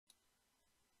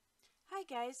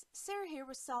Hi guys, Sarah here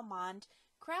with Salmond.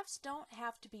 Crafts don't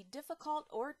have to be difficult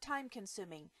or time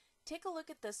consuming. Take a look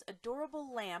at this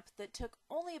adorable lamp that took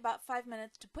only about 5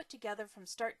 minutes to put together from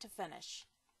start to finish.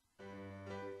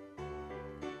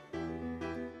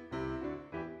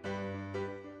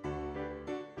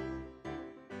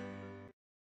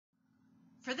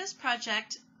 For this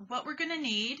project, what we're going to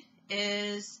need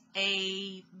is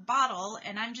a bottle,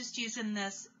 and I'm just using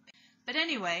this. But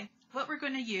anyway, what we're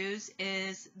going to use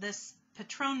is this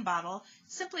Patron bottle,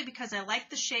 simply because I like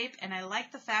the shape and I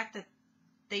like the fact that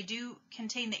they do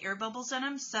contain the air bubbles in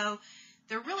them, so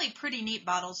they're really pretty neat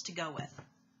bottles to go with.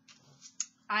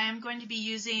 I am going to be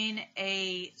using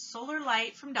a solar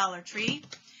light from Dollar Tree,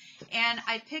 and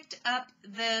I picked up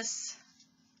this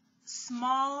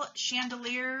small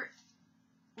chandelier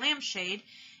lampshade,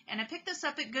 and I picked this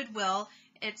up at Goodwill.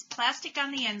 It's plastic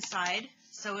on the inside,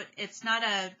 so it's not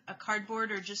a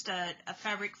cardboard or just a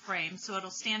fabric frame, so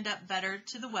it'll stand up better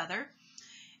to the weather.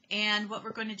 And what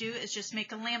we're going to do is just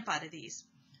make a lamp out of these.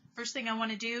 First thing I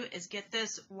want to do is get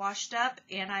this washed up,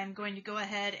 and I'm going to go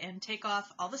ahead and take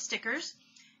off all the stickers,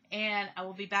 and I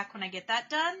will be back when I get that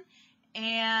done,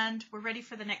 and we're ready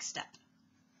for the next step.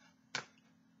 The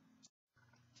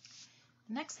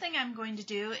next thing I'm going to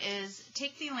do is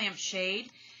take the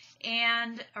lampshade,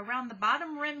 and around the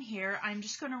bottom rim here, I'm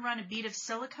just going to run a bead of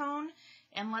silicone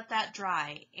and let that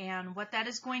dry. And what that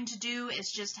is going to do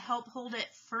is just help hold it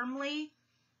firmly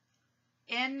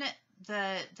in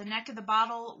the neck of the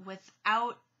bottle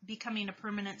without becoming a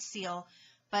permanent seal,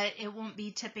 but it won't be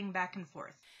tipping back and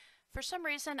forth. For some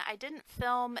reason, I didn't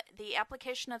film the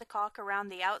application of the caulk around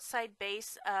the outside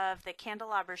base of the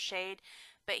candelabra shade,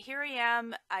 but here I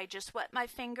am. I just wet my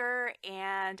finger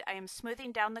and I am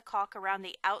smoothing down the caulk around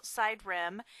the outside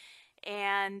rim,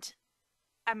 and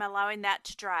I'm allowing that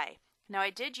to dry. Now I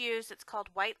did use, it's called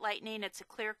White Lightning, it's a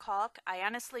clear caulk. I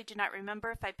honestly do not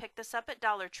remember if I picked this up at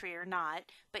Dollar Tree or not,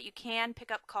 but you can pick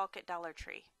up caulk at Dollar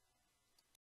Tree.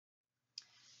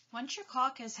 Once your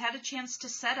caulk has had a chance to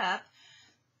set up,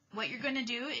 what you're going to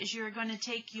do is you're going to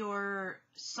take your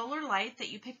solar light that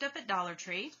you picked up at Dollar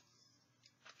Tree,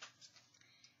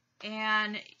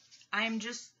 and I'm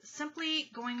just simply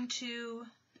going to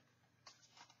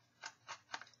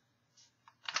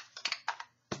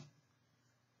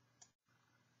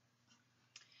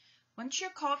once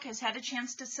your caulk has had a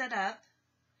chance to set up,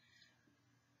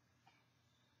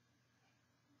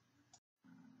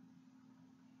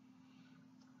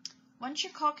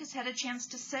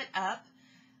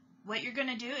 what you're going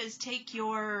to do is take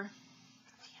your,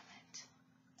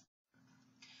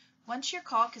 once your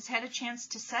caulk has had a chance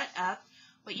to set up,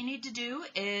 what you need to do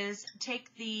is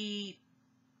take the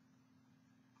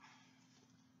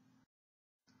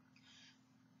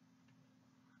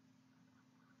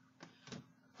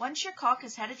Once your caulk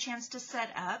has had a chance to set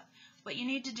up, what you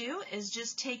need to do is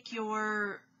just take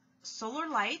your solar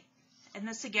light, and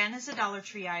this again is a Dollar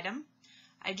Tree item.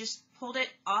 I just pulled it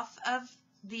off of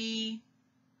the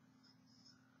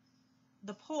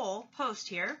post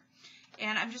here,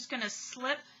 and I'm just going to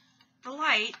slip the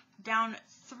light down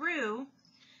through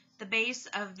the base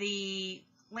of the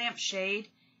lampshade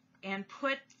and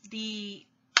put the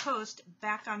post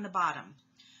back on the bottom.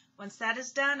 Once that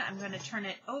is done, I'm going to turn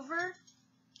it over.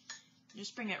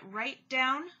 Just bring it right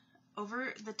down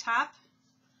over the top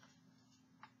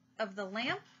of the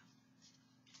lamp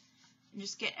and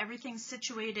just get everything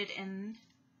situated in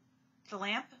the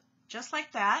lamp just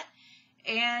like that.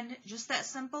 And just that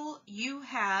simple, you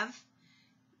have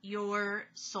your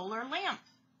solar lamp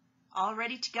all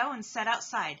ready to go and set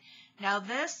outside. Now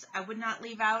this I would not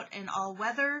leave out in all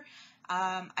weather.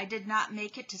 I did not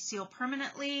make it to seal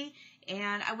permanently,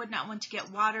 and I would not want to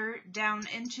get water down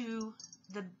into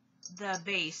the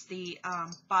base, the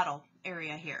bottle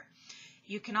area here.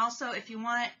 You can also, if you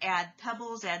want, add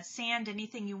pebbles, add sand,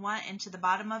 anything you want into the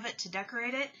bottom of it to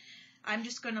decorate it. I'm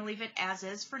just going to leave it as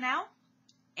is for now,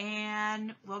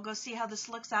 and we'll go see how this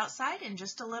looks outside in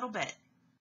just a little bit.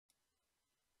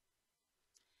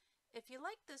 If you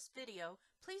like this video,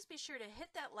 please be sure to hit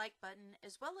that like button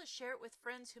as well as share it with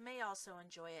friends who may also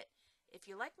enjoy it. If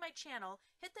you like my channel,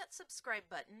 hit that subscribe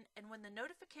button, and when the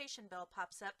notification bell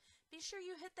pops up, be sure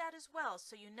you hit that as well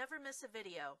so you never miss a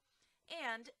video.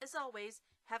 And, as always,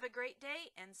 have a great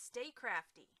day and stay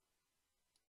crafty.